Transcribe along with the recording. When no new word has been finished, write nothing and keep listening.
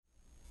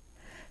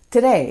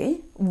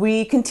Today,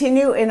 we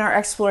continue in our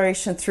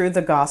exploration through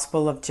the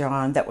Gospel of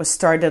John that was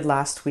started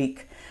last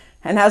week.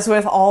 And as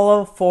with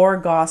all of four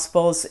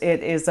Gospels,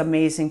 it is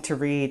amazing to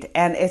read.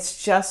 And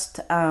it's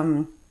just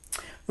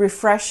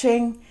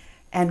refreshing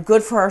and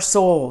good for our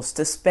souls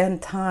to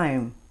spend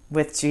time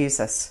with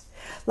Jesus.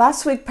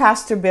 Last week,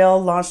 Pastor Bill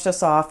launched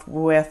us off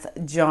with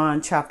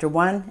John chapter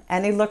 1,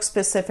 and he looked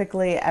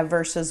specifically at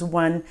verses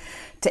 1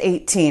 to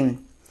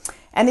 18.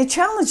 And he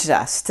challenged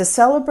us to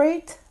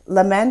celebrate,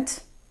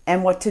 lament,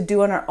 and what to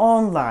do in our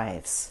own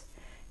lives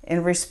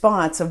in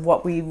response of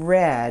what we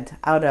read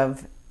out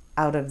of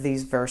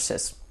these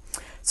verses.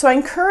 So I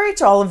encourage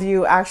all of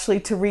you actually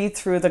to read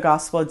through the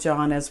Gospel of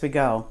John as we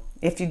go.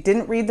 If you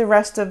didn't read the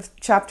rest of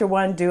chapter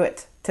 1, do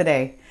it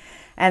today.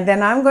 And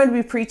then I'm going to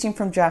be preaching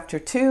from chapter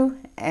 2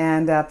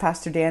 and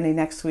Pastor Danny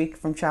next week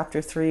from chapter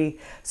 3.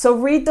 So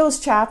read those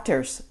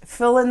chapters,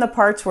 fill in the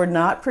parts we're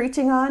not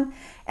preaching on,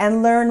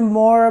 and learn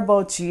more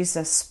about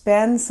Jesus.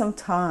 Spend some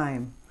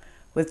time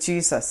with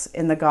Jesus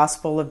in the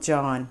Gospel of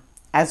John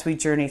as we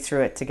journey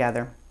through it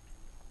together.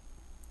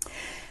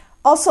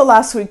 Also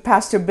last week,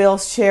 Pastor Bill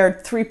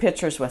shared 3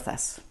 pictures with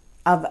us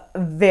of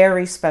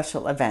very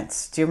special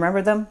events. Do you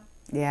remember them?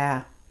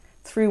 Yeah,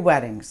 3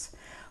 weddings.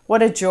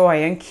 What a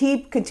joy. And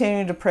keep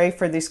continuing to pray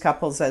for these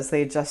couples as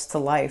they adjust to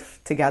life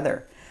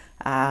together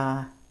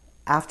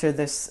after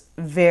this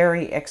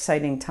very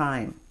exciting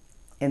time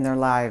in their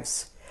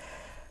lives.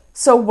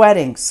 So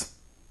weddings.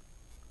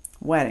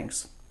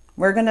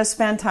 We're going to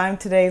spend time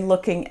today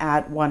looking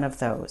at one of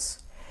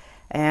those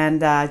and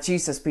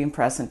Jesus being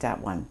present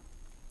at one.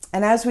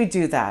 And as we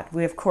do that,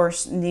 we of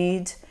course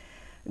need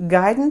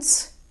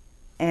guidance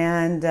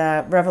and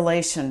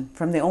revelation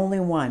from the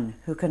only one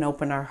who can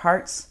open our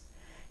hearts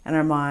and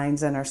our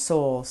minds and our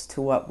souls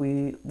to what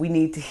we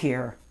need to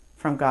hear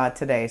from God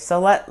today. So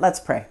let's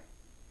pray.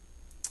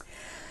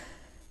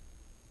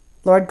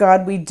 Lord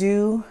God, we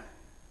do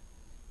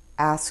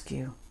ask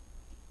you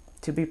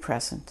to be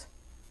present.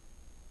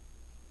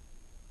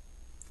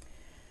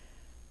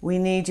 We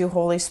need you,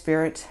 Holy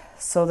Spirit,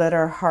 so that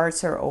our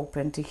hearts are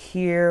open to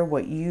hear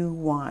what you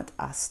want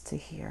us to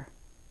hear.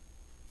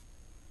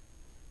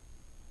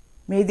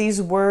 May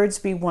these words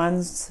be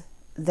ones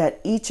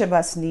that each of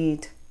us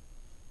need.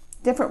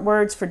 Different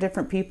words for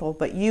different people,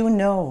 but you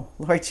know,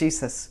 Lord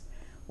Jesus,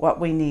 what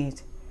we need.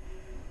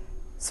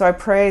 So I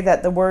pray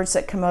that the words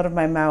that come out of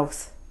my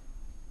mouth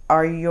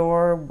are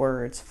your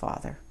words,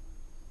 Father,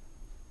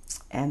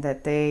 and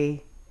that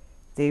they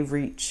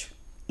reach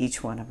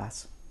each one of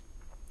us.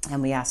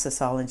 And we ask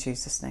this all in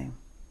Jesus' name.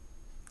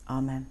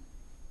 Amen.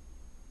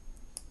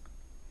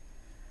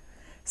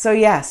 So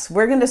yes,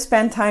 we're going to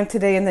spend time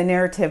today in the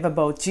narrative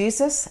about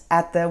Jesus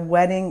at the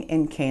wedding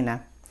in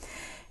Cana.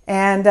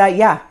 And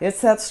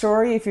it's that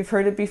story. If you've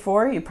heard it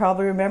before, you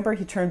probably remember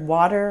he turned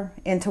water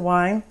into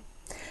wine.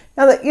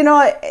 Now,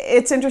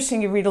 it's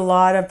interesting. You read a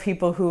lot of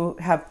people who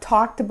have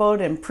talked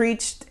about and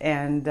preached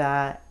and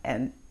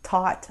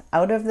taught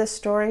out of this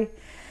story.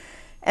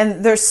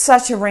 And there's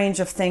such a range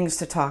of things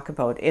to talk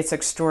about. It's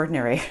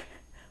extraordinary.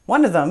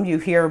 One of them you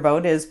hear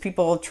about is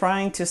people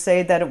trying to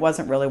say that it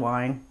wasn't really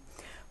wine.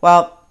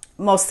 Well,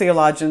 most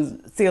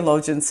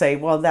theologians say,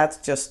 well,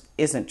 that just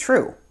isn't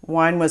true.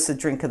 Wine was the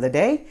drink of the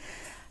day.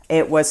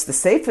 It was the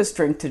safest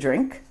drink to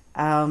drink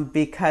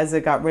because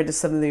it got rid of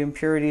some of the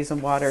impurities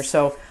in water.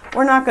 So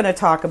we're not going to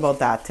talk about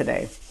that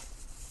today.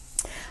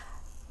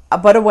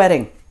 But a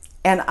wedding.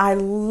 And I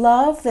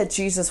love that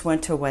Jesus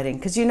went to a wedding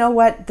because you know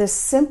what? This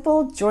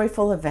simple,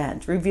 joyful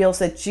event reveals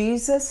that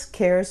Jesus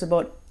cares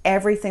about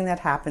everything that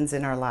happens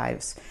in our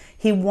lives.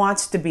 He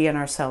wants to be in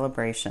our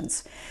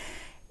celebrations.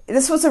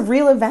 This was a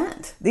real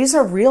event. These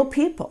are real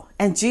people.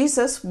 And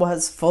Jesus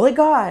was fully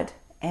God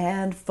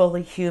and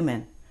fully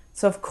human.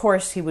 So of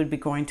course he would be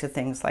going to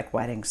things like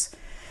weddings.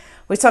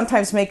 We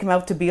sometimes make him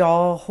out to be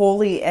all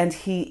holy, and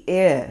he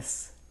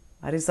is.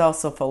 But he's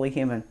also fully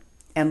human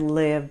and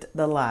lived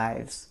the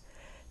lives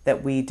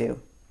that we do.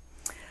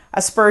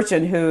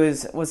 Spurgeon, who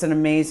was an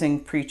amazing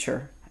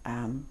preacher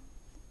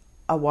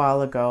a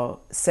while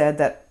ago, said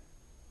that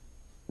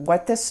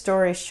what this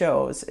story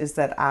shows is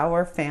that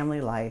our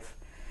family life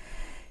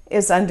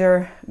is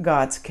under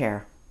God's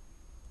care.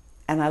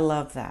 And I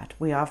love that.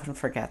 We often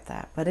forget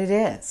that, but it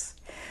is.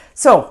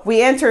 So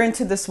we enter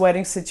into this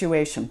wedding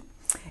situation.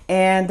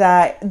 And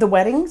the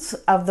weddings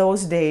of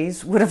those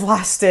days would have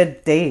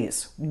lasted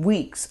days,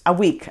 weeks, a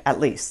week at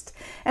least.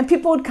 And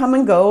people would come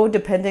and go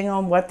depending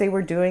on what they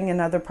were doing in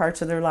other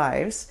parts of their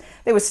lives.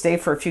 They would stay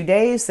for a few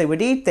days, they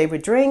would eat, they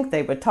would drink,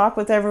 they would talk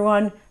with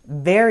everyone.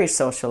 Very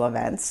social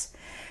events.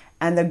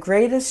 And the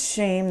greatest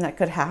shame that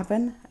could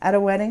happen at a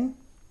wedding,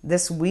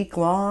 this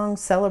week-long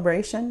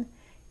celebration,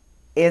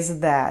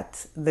 is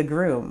that the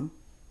groom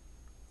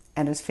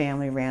and his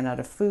family ran out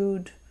of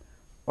food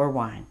or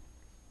wine.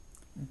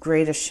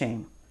 Greatest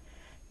shame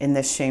in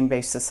this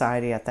shame-based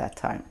society at that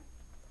time.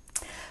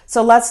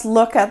 So let's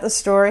look at the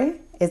story.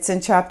 It's in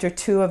chapter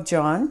 2 of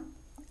John,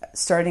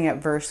 starting at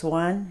verse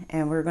 1,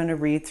 and we're going to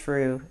read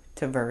through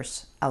to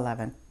verse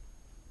 11.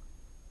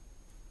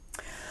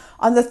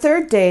 On the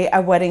third day, a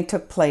wedding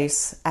took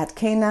place at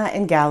Cana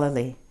in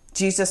Galilee.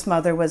 Jesus'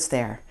 mother was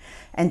there,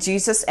 and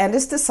Jesus and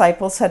his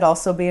disciples had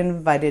also been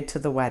invited to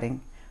the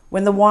wedding.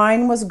 When the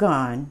wine was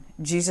gone,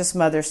 Jesus'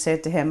 mother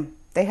said to him,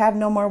 "They have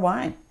no more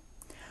wine."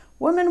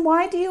 "Woman,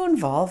 why do you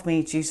involve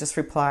me?" Jesus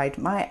replied,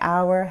 "My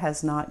hour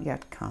has not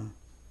yet come."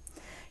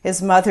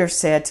 His mother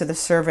said to the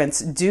servants,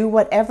 "Do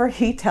whatever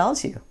he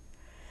tells you."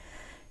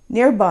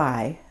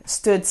 Nearby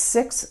stood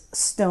 6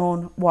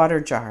 stone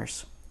water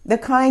jars, the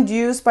kind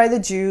used by the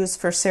Jews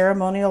for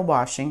ceremonial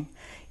washing,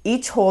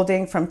 each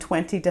holding from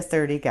 20 to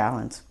 30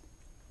 gallons.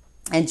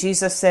 And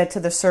Jesus said to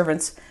the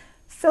servants,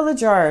 "Fill the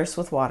jars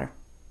with water."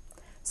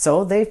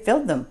 So they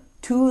filled them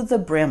to the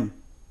brim.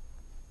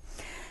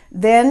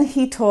 Then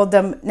he told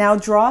them, "Now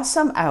draw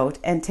some out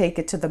and take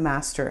it to the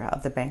master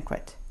of the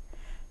banquet."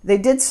 They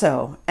did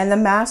so, and the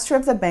master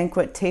of the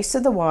banquet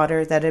tasted the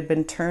water that had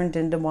been turned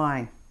into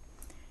wine.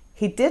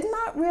 He did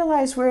not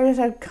realize where it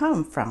had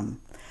come from,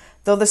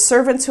 though the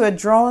servants who had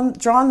drawn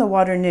the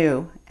water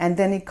knew, and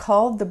then he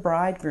called the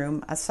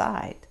bridegroom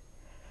aside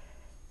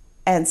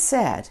and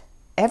said,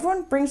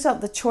 "Everyone brings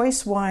out the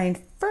choice wine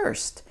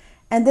first,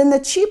 and then the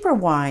cheaper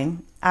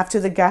wine after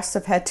the guests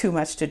have had too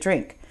much to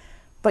drink.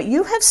 But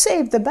you have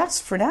saved the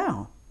best for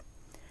now."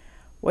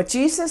 What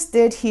Jesus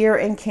did here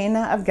in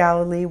Cana of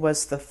Galilee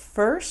was the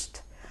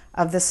first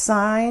of the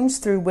signs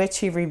through which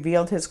he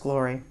revealed his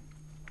glory,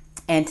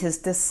 and his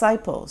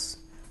disciples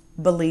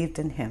believed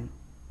in him.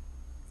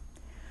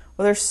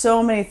 Well, there's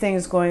so many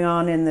things going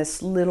on in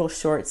this little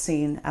short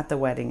scene at the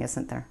wedding,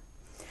 isn't there?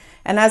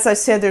 And as I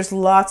said, there's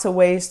lots of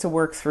ways to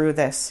work through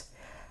this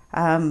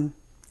and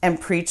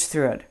preach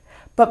through it.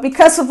 But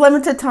because of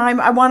limited time,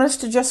 I want us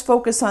to just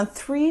focus on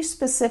 3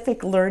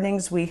 specific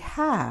learnings we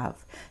have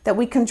that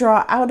we can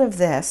draw out of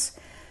this.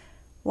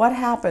 What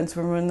happens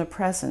when we're in the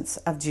presence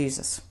of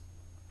Jesus?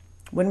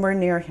 When we're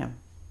near him?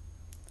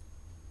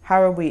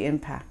 How are we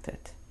impacted?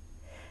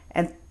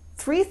 And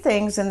 3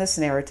 things in this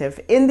narrative,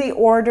 in the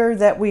order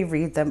that we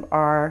read them,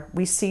 are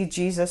we see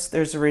Jesus,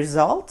 there's a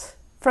result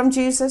from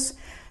Jesus,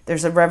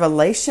 there's a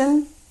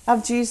revelation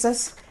of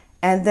Jesus,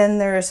 and then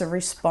there is a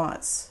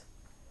response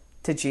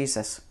to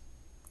Jesus.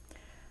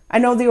 I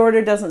know the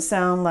order doesn't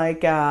sound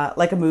like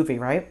a movie,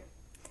 right?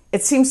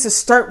 It seems to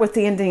start with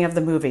the ending of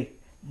the movie.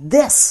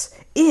 This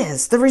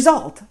is the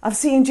result of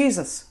seeing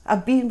Jesus,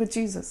 of being with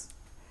Jesus.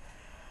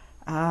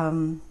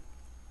 And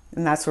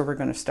that's where we're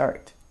going to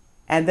start.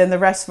 And then the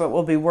rest of it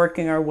will be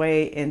working our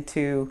way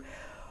into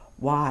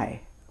why.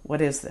 What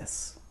is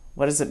this?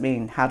 What does it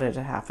mean? How did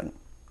it happen?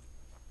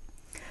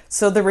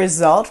 So the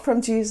result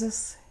from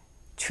Jesus,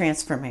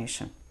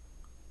 transformation.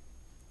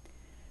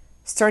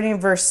 Starting in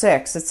verse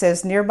 6, it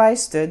says, "Nearby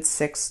stood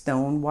 6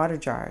 stone water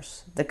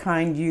jars, the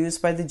kind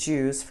used by the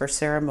Jews for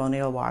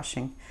ceremonial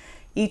washing,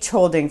 each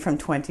holding from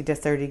 20 to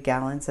 30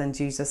 gallons. And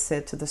Jesus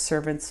said to the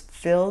servants,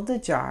 'Fill the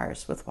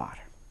jars with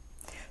water.'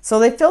 So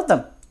they filled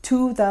them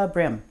to the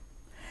brim.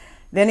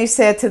 Then he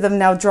said to them,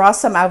 'Now draw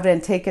some out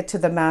and take it to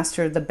the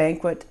master of the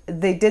banquet.'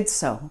 They did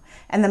so,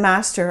 and the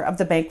master of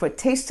the banquet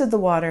tasted the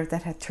water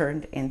that had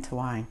turned into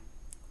wine."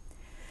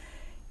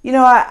 You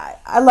know,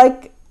 I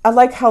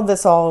like how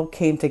this all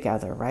came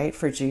together, right,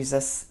 for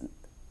Jesus,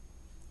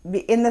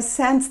 in the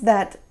sense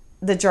that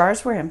the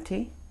jars were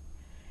empty.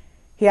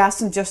 He asked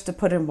them just to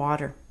put in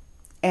water,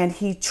 and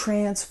he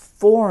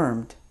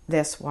transformed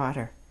this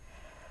water.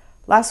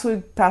 Last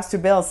week, Pastor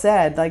Bill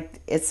said,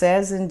 it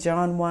says in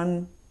John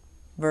 1,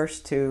 verse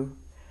 2,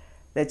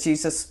 that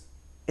Jesus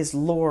is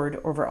Lord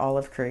over all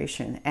of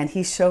creation, and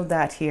he showed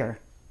that here.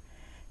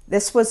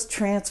 This was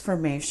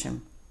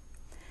transformation.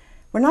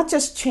 We're not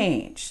just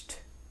changed.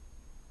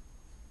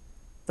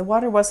 The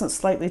water wasn't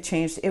slightly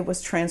changed. It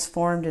was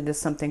transformed into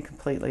something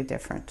completely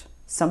different,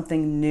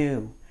 something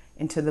new,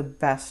 into the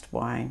best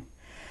wine.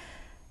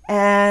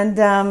 And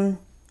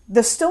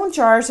the stone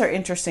jars are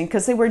interesting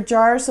because they were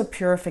jars of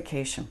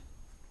purification.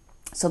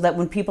 So that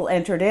when people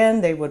entered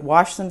in, they would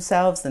wash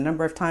themselves, the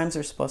number of times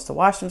they're supposed to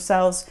wash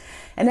themselves.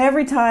 And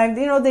every time,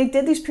 they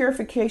did these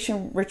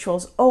purification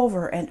rituals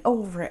over and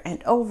over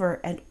and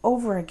over and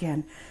over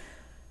again.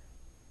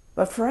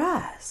 But for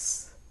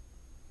us,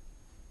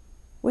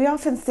 we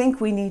often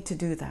think we need to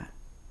do that.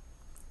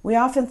 We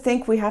often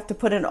think we have to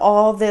put in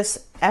all this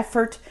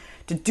effort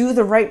to do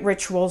the right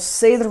rituals,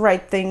 say the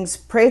right things,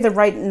 pray the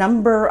right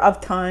number of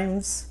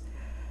times.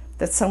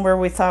 That's somewhere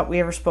we thought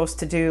we were supposed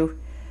to do.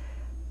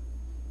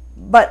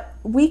 But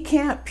we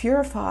can't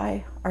purify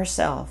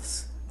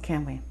ourselves,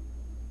 can we?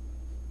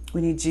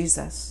 We need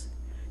Jesus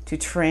to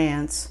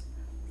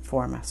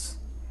transform us.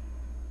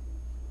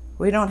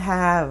 We don't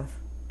have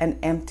an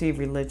empty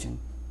religion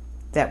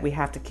that we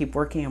have to keep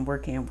working and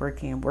working and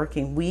working and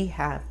working. We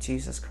have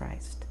Jesus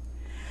Christ.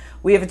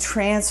 We have a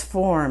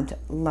transformed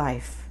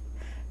life.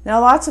 Now,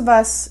 lots of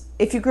us,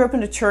 if you grew up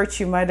in a church,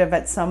 you might have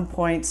at some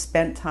point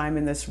spent time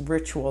in this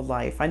ritual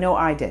life. I know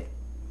I did.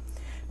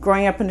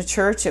 Growing up in the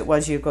church, it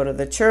was you go to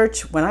the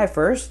church. When I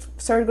first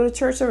started to go to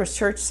church, there was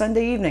church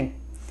Sunday evening.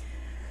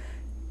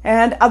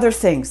 And other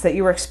things that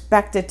you were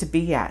expected to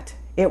be at.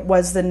 It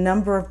was the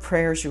number of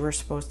prayers you were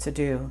supposed to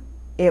do.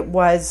 It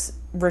was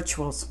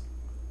rituals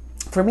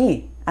for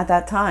me at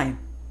that time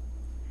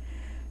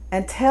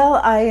until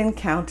I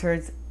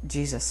encountered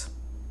Jesus.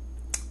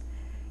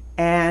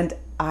 And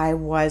I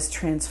was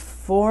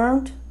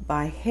transformed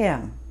by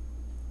him.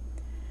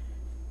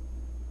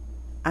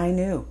 I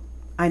knew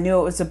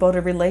it was about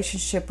a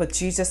relationship with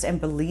Jesus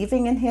and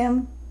believing in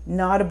him,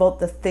 not about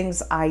the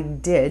things I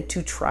did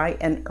to try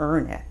and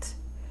earn it.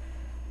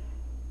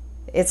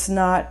 It's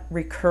not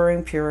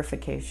recurring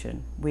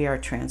purification. We are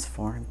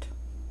transformed.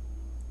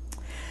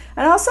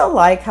 And I also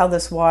like how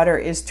this water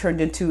is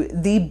turned into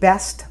the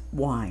best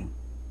wine,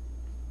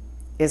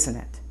 isn't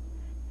it?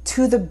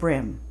 To the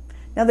brim.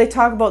 Now they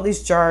talk about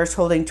these jars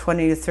holding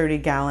 20 to 30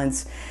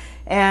 gallons,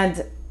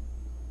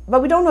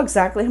 but we don't know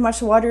exactly how much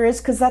the water is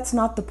because that's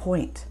not the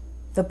point.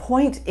 The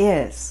point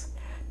is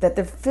that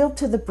they're filled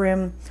to the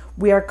brim.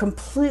 We are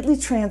completely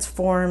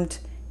transformed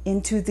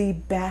into the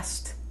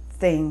best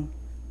thing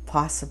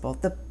possible,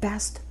 the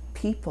best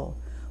people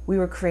we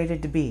were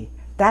created to be.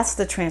 That's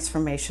the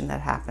transformation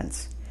that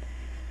happens.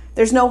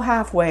 There's no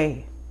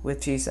halfway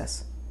with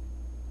Jesus.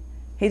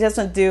 He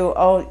doesn't do,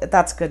 oh,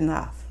 that's good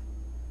enough.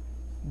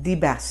 The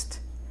best.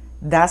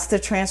 That's the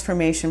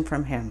transformation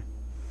from him.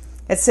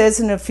 It says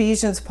in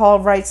Ephesians, Paul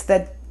writes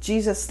that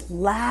Jesus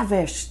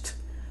lavished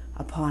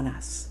upon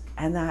us.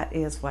 And that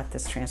is what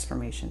this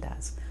transformation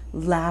does.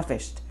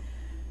 Lavished.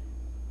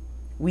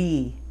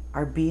 We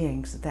are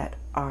beings that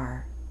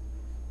are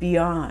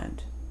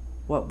beyond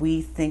what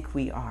we think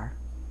we are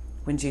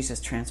when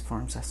Jesus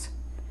transforms us.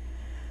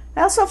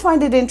 I also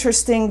find it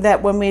interesting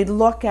that when we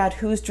look at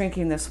who's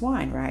drinking this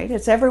wine, right?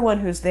 It's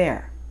everyone who's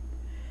there.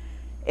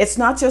 It's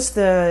not just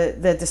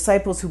the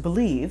disciples who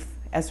believe,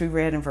 as we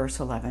read in verse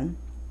 11.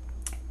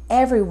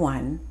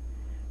 Everyone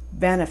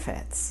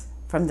benefits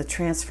from the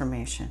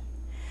transformation.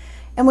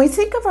 And we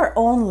think of our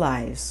own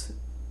lives.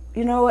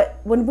 You know,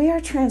 when we are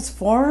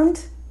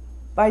transformed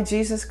by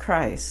Jesus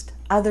Christ,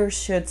 others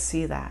should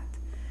see that.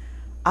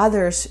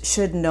 Others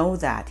should know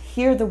that.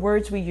 Hear the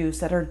words we use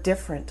that are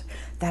different,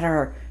 that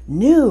are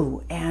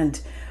new,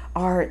 and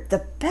are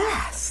the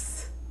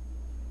best.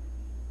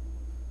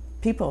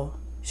 People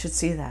should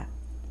see that.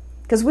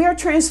 Because we are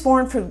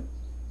transformed for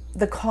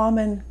the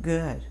common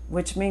good,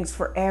 which means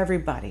for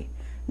everybody,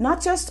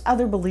 not just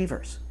other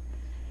believers.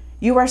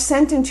 You are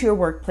sent into your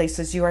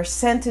workplaces. You are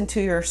sent into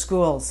your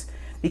schools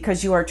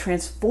because you are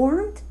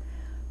transformed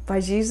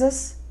by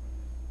Jesus.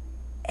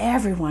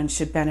 Everyone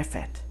should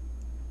benefit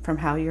from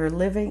how you're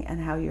living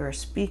and how you are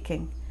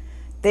speaking.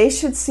 They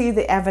should see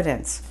the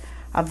evidence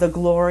of the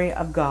glory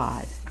of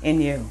God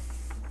in you.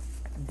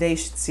 They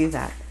should see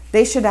that.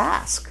 They should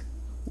ask,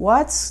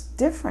 what's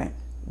different?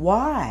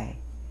 Why?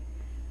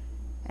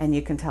 And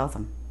you can tell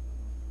them.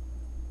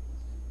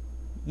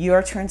 You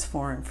are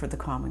transformed for the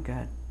common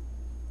good.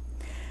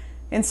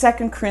 In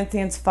 2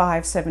 Corinthians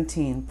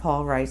 5:17,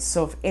 Paul writes,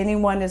 so if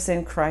anyone is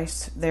in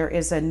Christ, there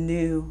is a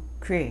new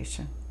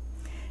creation.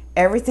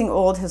 Everything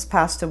old has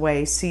passed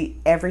away. See,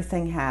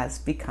 everything has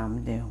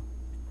become new.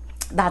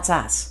 That's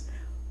us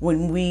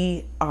when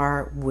we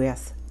are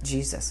with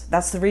Jesus.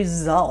 That's the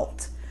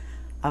result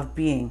of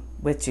being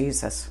with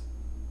Jesus.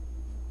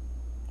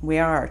 We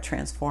are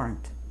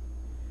transformed.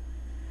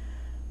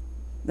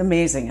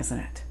 Amazing, isn't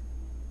it?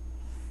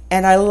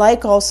 And I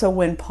like also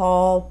when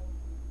Paul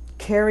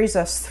carries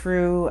us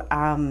through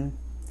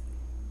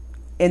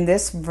in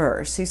this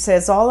verse. He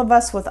says, all of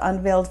us with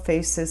unveiled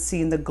faces,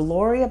 seeing the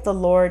glory of the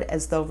Lord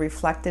as though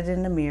reflected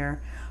in a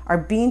mirror, are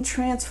being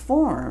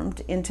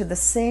transformed into the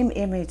same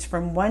image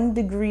from one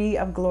degree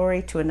of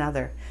glory to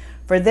another.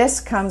 For this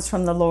comes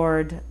from the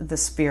Lord, the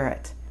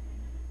Spirit.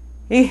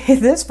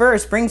 This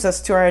verse brings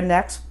us to our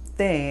next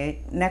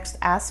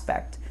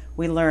aspect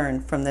we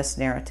learn from this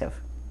narrative.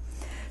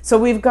 So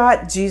we've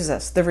got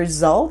Jesus. The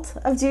result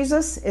of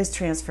Jesus is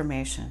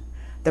transformation.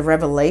 The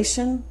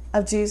revelation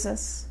of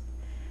Jesus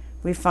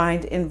we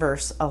find in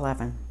verse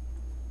 11.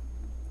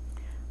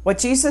 What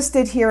Jesus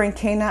did here in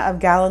Cana of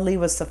Galilee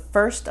was the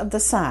first of the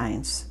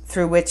signs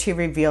through which he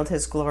revealed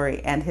his glory,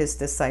 and his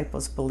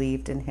disciples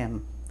believed in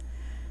him.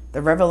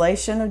 The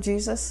revelation of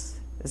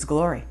Jesus is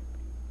glory.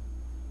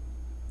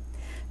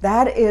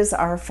 That is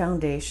our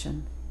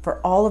foundation for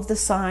all of the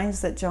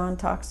signs that John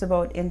talks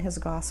about in his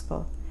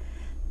gospel.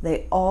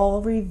 They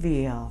all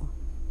reveal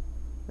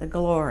the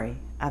glory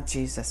of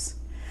Jesus.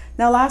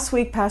 Now, last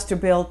week, Pastor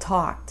Bill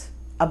talked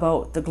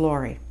about the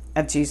glory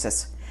of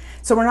Jesus.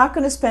 So we're not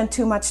going to spend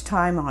too much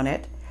time on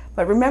it.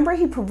 But remember,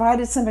 he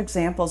provided some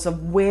examples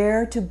of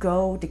where to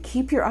go to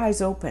keep your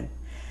eyes open.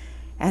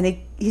 And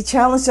he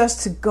challenged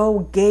us to go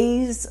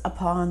gaze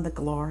upon the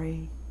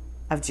glory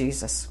of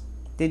Jesus.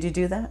 Did you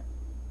do that?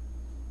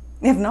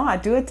 If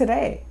not, do it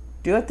today.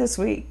 Do it this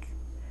week.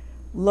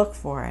 Look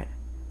for it.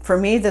 For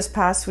me, this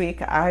past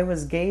week, I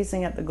was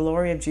gazing at the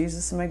glory of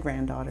Jesus and my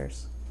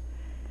granddaughters.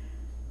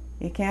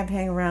 You can't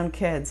hang around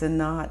kids and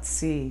not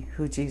see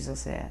who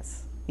Jesus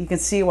is. You can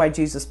see why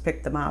Jesus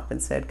picked them up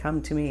and said,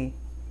 come to me,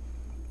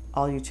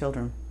 all you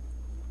children.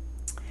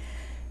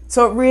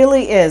 So it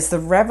really is, the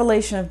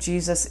revelation of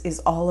Jesus is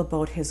all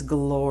about his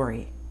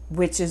glory,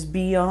 which is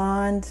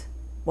beyond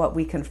what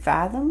we can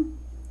fathom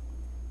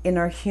in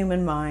our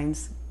human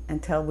minds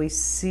until we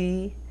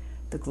see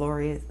the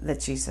glory that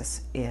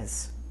Jesus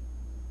is.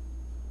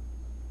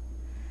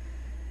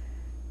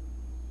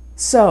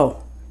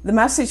 So, the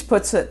message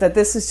puts it that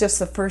this is just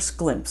the first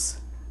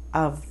glimpse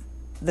of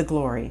the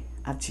glory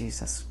of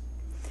Jesus.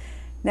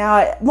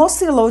 Now, most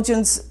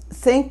theologians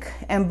think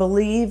and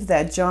believe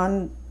that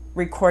John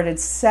recorded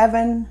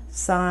 7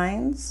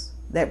 signs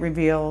that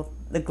reveal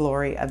the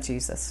glory of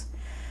Jesus.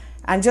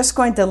 I'm just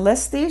going to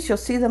list these. You'll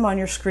see them on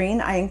your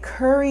screen. I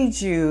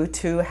encourage you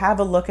to have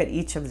a look at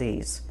each of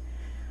these.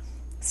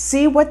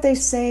 See what they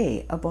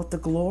say about the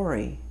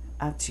glory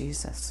of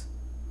Jesus.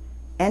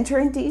 Enter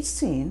into each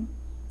scene.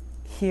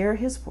 Hear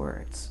his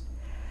words.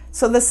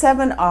 So the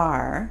 7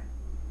 are,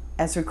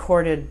 as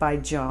recorded by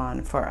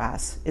John for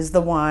us, is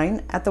the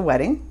wine at the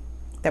wedding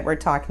that we're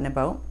talking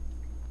about,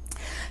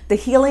 the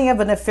healing of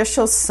an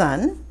official's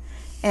son,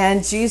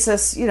 and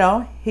Jesus,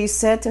 he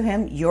said to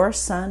him, your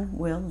son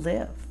will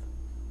live.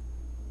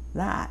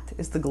 That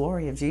is the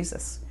glory of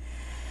Jesus.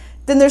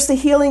 Then there's the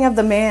healing of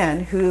the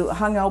man who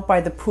hung out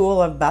by the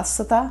pool of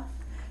Bethesda.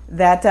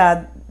 That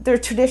their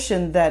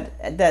tradition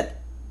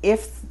that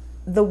if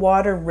the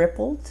water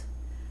rippled,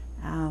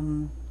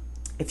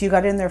 if you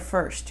got in there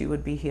first, you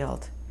would be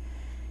healed.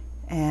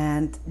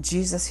 And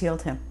Jesus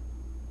healed him.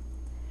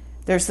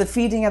 There's the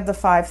feeding of the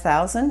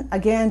 5,000.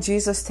 Again,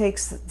 Jesus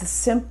takes the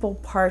simple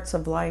parts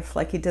of life,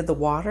 like he did the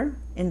water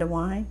into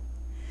wine.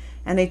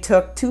 And he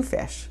took 2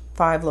 fish,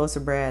 5 loaves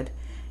of bread,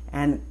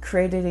 and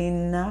created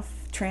enough,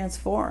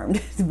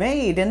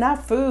 made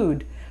enough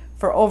food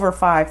for over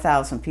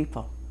 5,000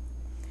 people.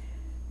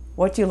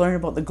 What do you learn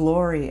about the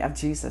glory of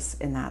Jesus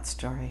in that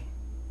story?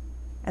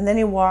 And then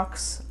he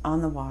walks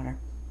on the water.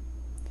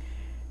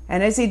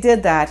 And as he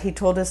did that, he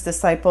told his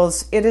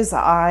disciples, it is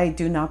I,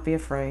 do not be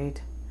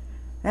afraid.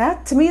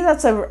 To me,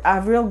 that's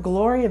a real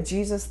glory of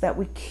Jesus, that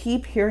we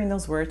keep hearing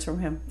those words from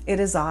him. It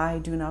is I,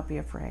 do not be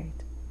afraid.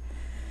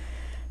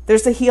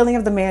 There's the healing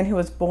of the man who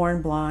was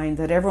born blind,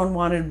 that everyone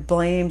wanted to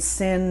blame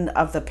sin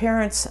of the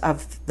parents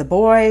of the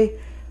boy.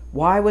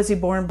 Why was he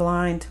born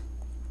blind?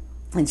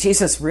 And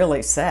Jesus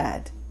really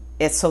said,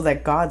 it's so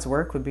that God's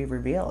work would be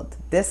revealed.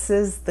 This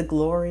is the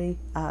glory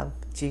of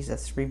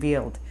Jesus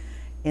revealed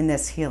in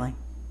this healing.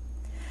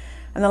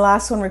 And the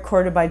last one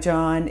recorded by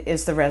John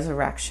is the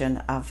resurrection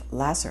of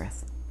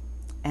Lazarus.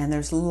 And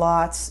there's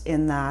lots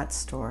in that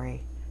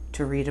story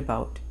to read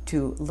about,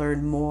 to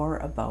learn more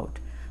about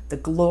the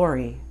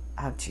glory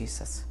of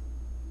Jesus.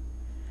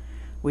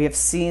 We have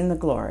seen the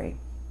glory,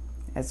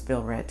 as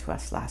Bill read to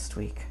us last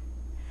week.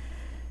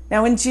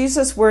 Now, in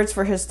Jesus' words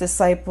for his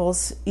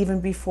disciples,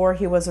 even before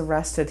he was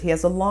arrested, he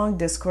has a long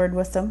discourse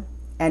with them,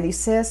 and he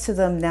says to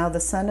them, now the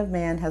Son of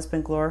Man has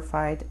been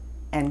glorified,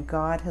 and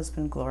God has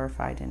been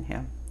glorified in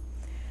him.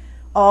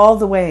 All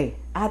the way,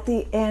 at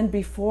the end,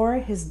 before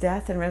his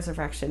death and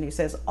resurrection, he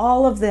says,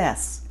 all of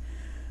this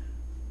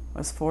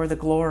was for the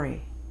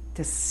glory,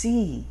 to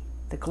see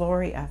the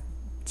glory of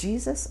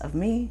Jesus, of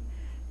me,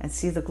 and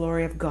see the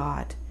glory of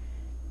God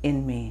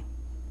in me.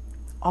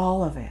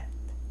 All of it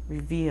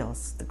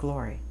reveals the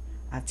glory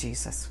of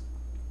Jesus.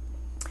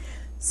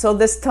 So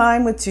this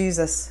time with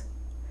Jesus,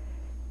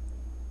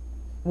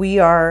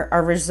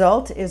 our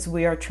result is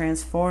we are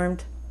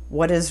transformed.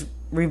 What is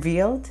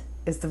revealed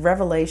is the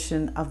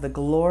revelation of the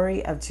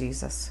glory of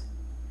Jesus.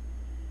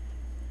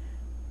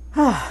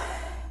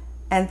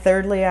 And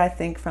thirdly, I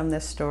think from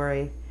this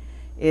story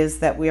is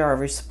that our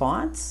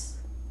response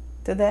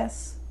to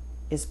this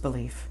is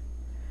belief.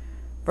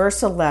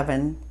 Verse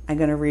 11, I'm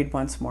going to read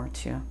once more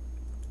to you.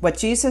 What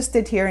Jesus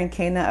did here in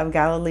Cana of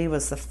Galilee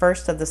was the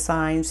first of the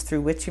signs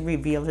through which he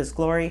revealed his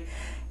glory,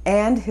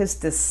 and his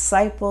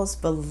disciples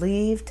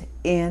believed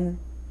in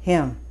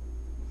him.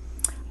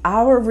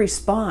 Our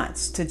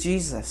response to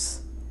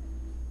Jesus,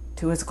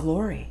 to his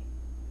glory,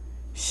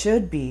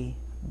 should be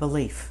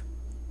belief.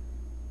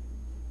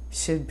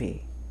 Should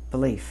be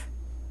belief.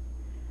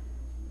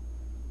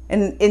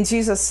 And in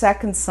Jesus'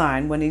 second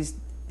sign, when he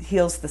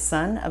heals the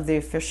son of the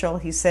official,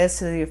 he says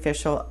to the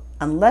official,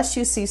 unless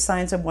you see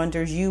signs and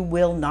wonders, you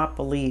will not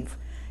believe.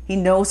 He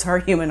knows our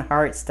human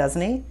hearts,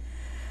 doesn't he?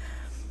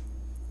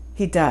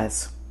 He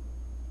does.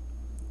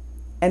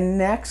 And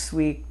next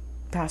week,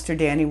 Pastor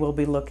Danny will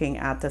be looking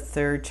at the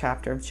 3rd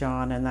chapter of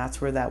John, and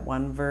that's where that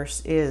one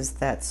verse is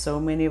that so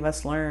many of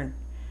us learn.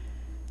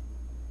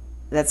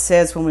 That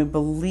says when we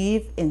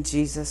believe in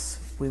Jesus,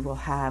 we will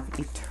have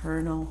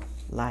eternal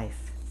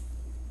life.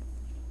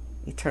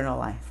 Eternal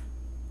life.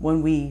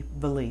 When we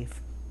believe.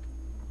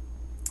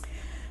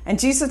 And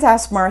Jesus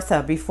asked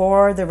Martha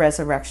before the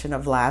resurrection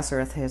of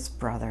Lazarus,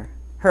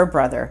 her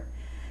brother.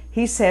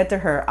 He said to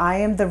her, I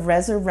am the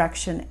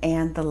resurrection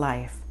and the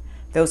life.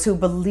 Those who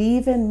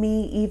believe in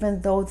me,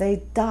 even though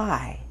they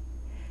die,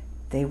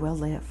 they will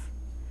live.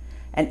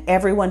 And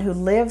everyone who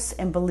lives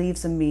and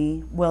believes in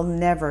me will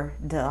never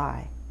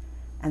die.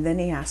 And then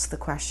he asks the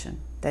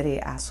question that he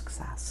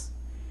asks us.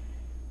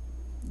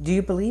 Do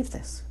you believe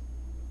this?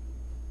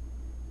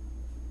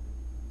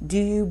 Do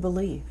you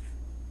believe?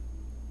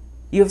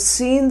 You've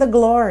seen the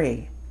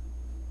glory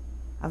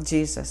of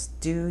Jesus.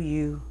 Do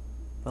you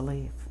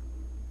believe?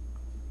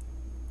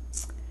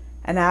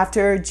 And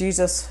after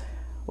Jesus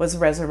was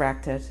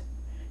resurrected,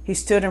 he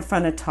stood in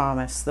front of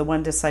Thomas, the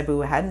one disciple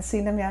who hadn't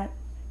seen him yet,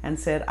 and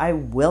said, I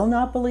will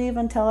not believe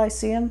until I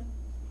see him.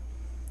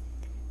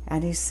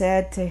 And he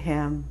said to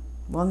him,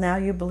 well, now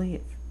you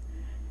believe.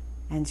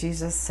 And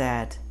Jesus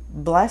said,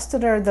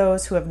 blessed are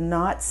those who have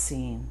not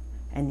seen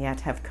and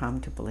yet have come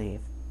to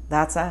believe.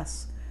 That's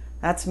us.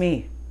 That's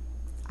me.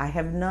 I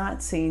have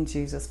not seen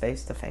Jesus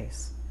face to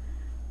face,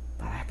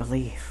 but I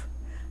believe.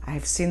 I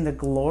have seen the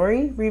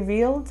glory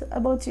revealed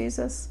about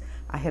Jesus.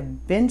 I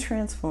have been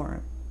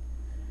transformed.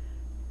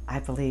 I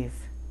believe.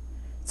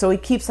 So he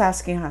keeps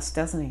asking us,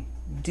 doesn't he?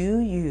 Do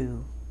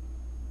you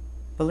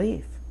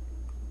believe?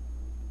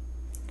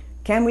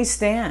 Can we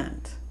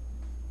stand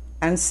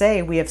and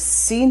say we have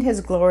seen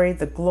his glory,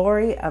 the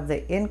glory of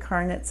the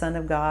incarnate Son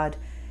of God,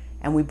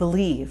 and we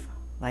believe,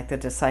 like the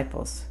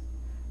disciples,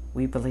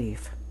 we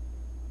believe.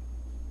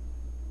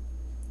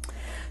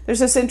 There's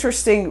this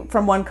interesting,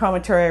 from one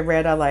commentary I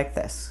read, I like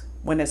this,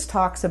 when it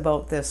talks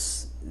about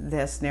this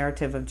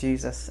narrative of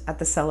Jesus at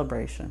the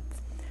celebration,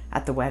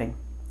 at the wedding.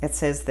 It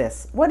says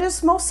this, what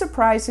is most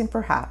surprising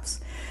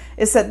perhaps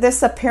is that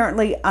this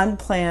apparently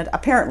unplanned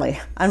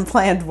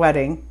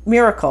wedding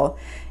miracle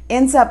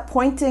ends up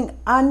pointing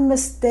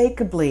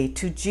unmistakably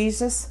to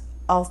Jesus'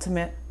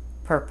 ultimate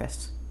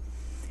purpose.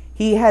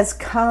 He has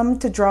come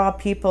to draw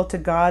people to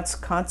God's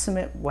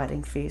consummate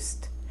wedding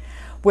feast,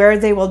 where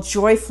they will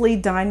joyfully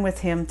dine with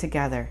him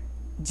together.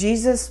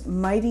 Jesus'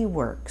 mighty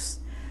works,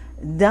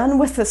 done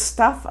with the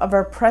stuff of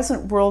our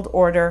present world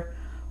order,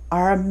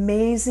 are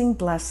amazing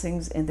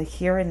blessings in the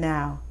here and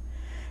now.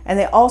 And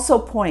they also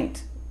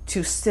point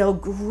to still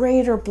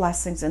greater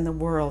blessings in the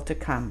world to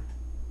come.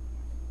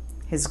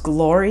 His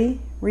glory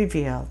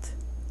revealed.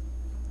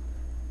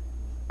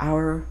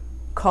 Our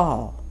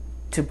call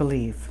to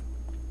believe.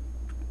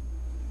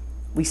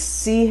 We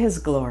see his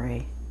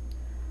glory.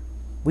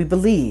 We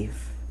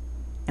believe.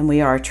 And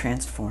we are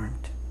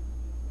transformed.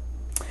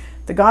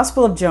 The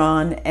Gospel of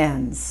John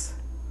ends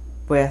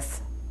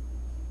with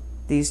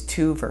these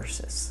two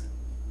verses.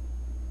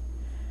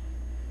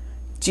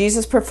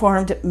 Jesus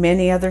performed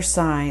many other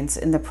signs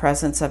in the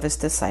presence of his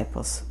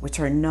disciples,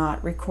 which are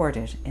not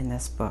recorded in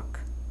this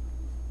book.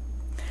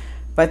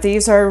 But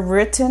these are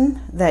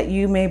written that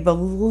you may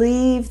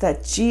believe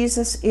that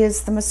Jesus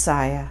is the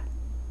Messiah,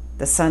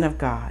 the Son of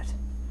God,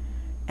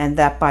 and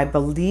that by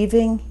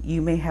believing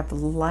you may have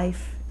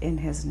life in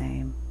his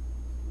name.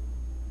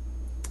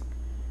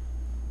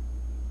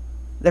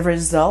 The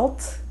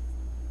result,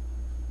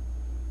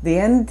 the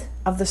end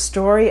of the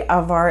story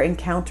of our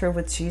encounter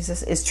with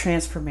Jesus is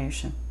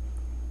transformation,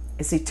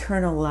 is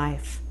eternal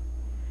life,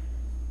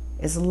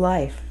 is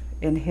life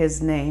in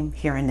his name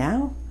here and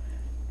now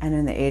and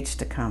in the age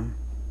to come.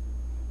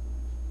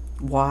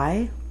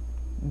 Why?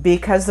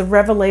 Because the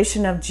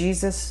revelation of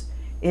Jesus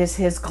is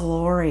his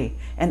glory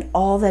and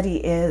all that he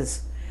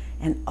is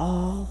and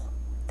all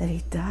that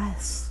he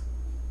does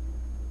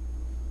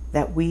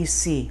that we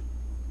see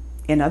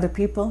in other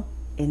people,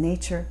 in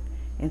nature,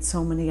 in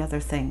so many other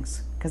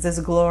things, because his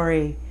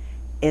glory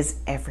is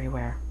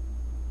everywhere.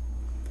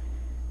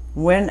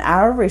 When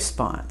our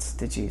response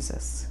to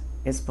Jesus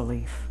is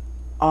belief,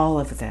 all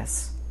of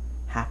this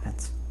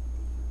happens.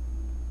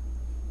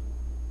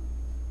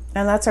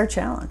 And that's our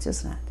challenge,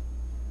 isn't it?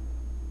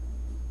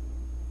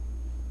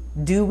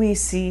 Do we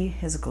see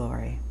his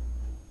glory?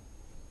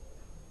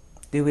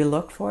 Do we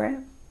look for it?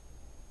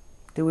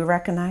 Do we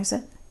recognize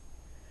it?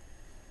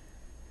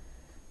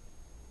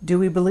 Do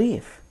we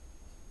believe?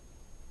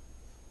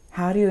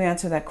 How do you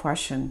answer that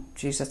question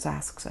Jesus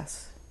asks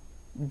us?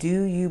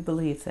 Do you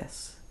believe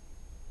this?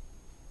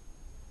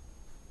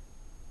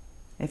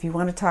 If you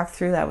want to talk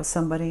through that with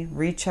somebody,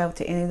 reach out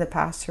to any of the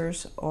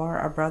pastors or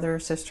a brother or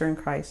sister in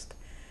Christ.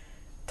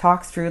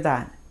 Talk through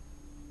that.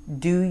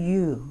 Do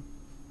you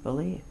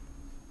believe?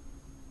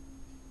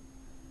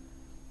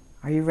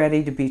 Are you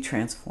ready to be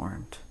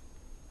transformed?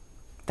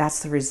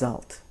 That's the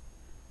result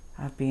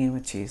of being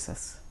with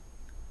Jesus.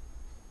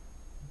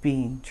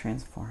 Being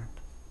transformed.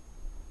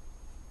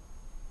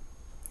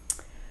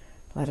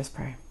 Let us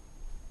pray.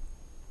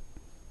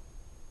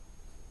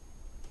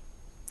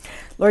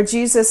 Lord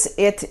Jesus,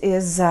 it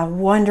is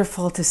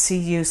wonderful to see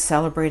you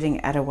celebrating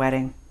at a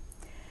wedding.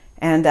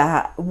 And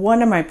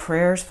one of my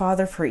prayers,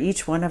 Father, for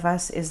each one of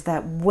us is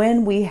that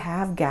when we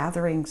have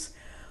gatherings,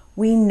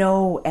 we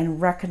know and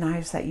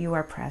recognize that you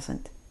are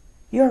present.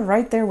 You are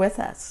right there with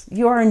us.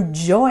 You are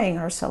enjoying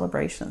our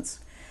celebrations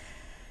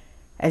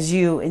as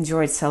you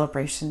enjoyed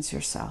celebrations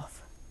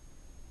yourself.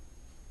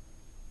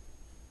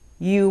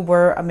 You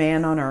were a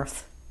man on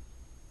earth,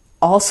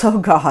 also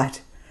God,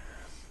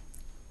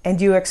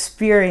 and you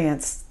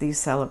experienced these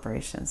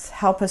celebrations.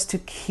 Help us to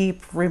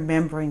keep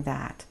remembering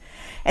that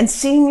and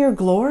seeing your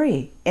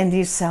glory in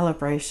these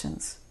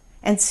celebrations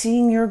and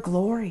seeing your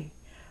glory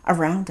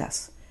around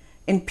us,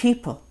 in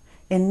people,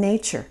 in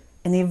nature,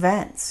 in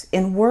events,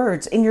 in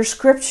words, in your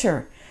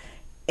scripture,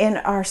 in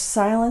our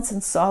silence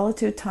and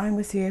solitude time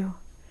with you,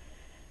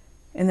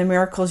 in the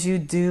miracles you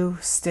do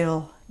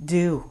still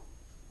do.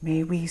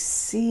 May we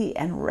see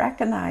and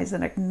recognize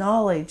and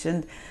acknowledge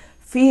and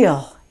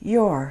feel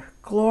your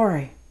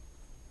glory.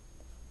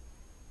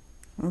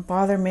 And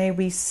Father, may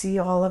we see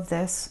all of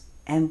this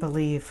and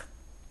believe.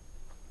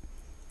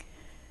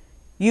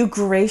 You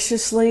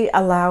graciously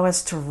allow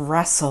us to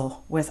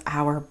wrestle with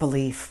our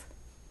belief.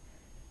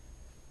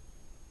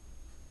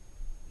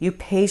 You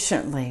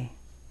patiently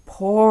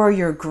pour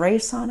your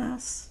grace on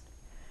us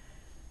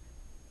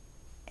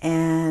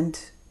and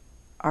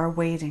are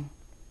waiting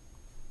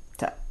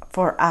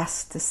for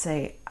us to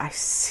say, I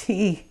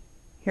see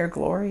your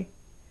glory.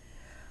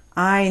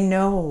 I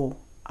know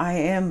I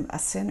am a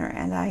sinner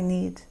and I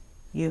need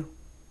you.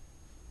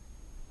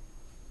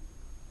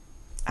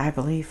 I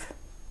believe.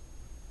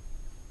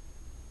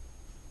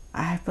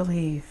 I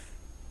believe,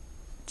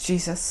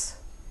 Jesus,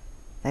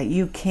 that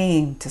you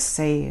came to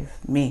save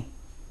me.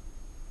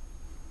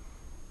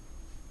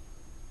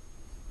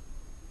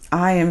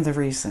 I am the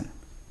reason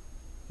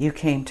you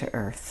came to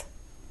earth,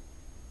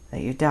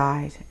 that you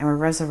died and were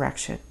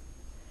resurrected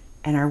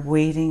and are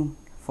waiting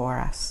for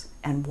us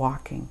and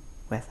walking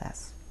with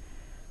us.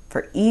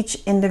 For each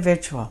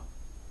individual,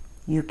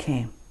 you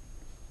came.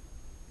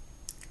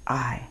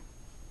 I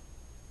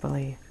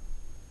believe.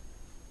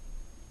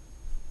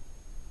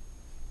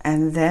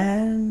 And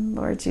then,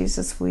 Lord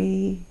Jesus,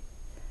 we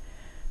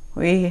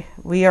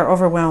are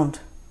overwhelmed.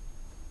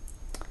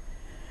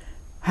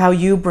 How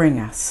you bring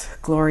us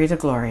glory to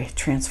glory,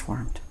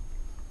 transformed.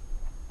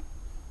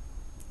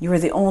 You are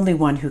the only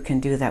one who can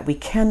do that. We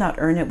cannot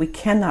earn it. We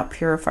cannot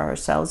purify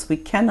ourselves. We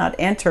cannot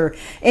enter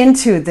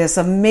into this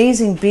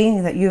amazing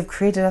being that you have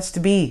created us to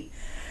be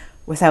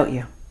without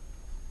you.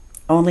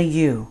 Only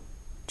you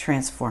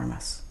transform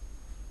us.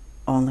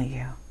 Only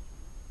you.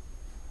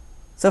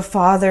 So,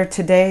 Father,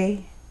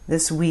 today,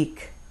 this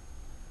week,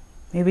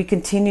 may we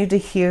continue to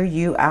hear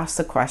you ask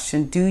the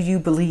question, do you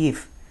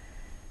believe?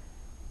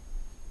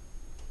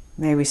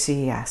 May we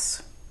say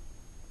yes.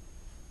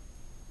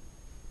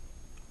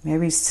 May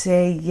we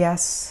say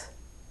yes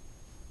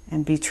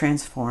and be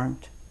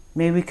transformed.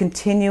 May we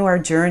continue our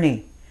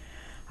journey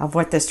of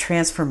what this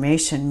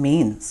transformation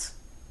means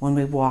when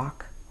we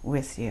walk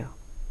with you.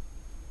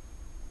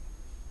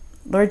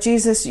 Lord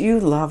Jesus, you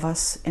love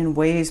us in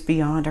ways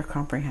beyond our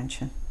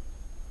comprehension.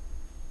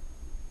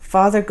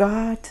 Father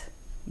God,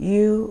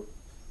 you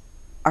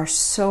are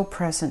so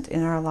present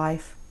in our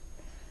life,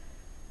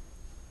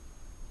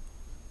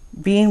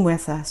 being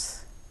with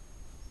us,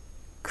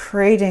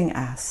 creating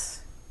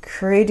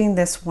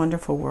this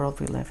wonderful world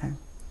we live in.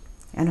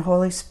 And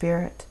Holy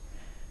Spirit,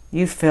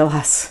 you fill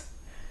us.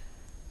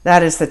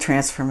 That is the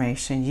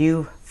transformation.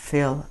 You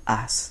fill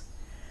us.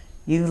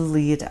 You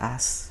lead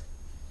us.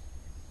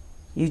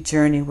 You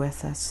journey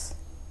with us.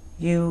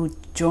 You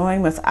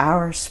join with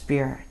our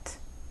spirit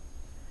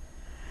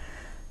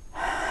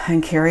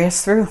and carry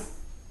us through.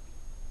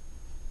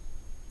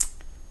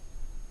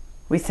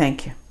 We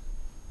thank you.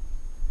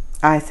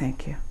 I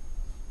thank you.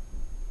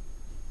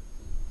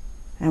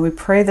 And we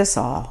pray this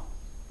all,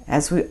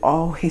 as we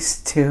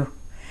always do,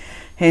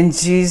 in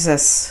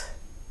Jesus'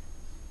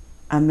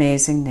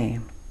 amazing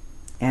name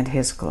and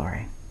his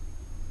glory.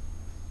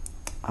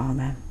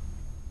 Amen.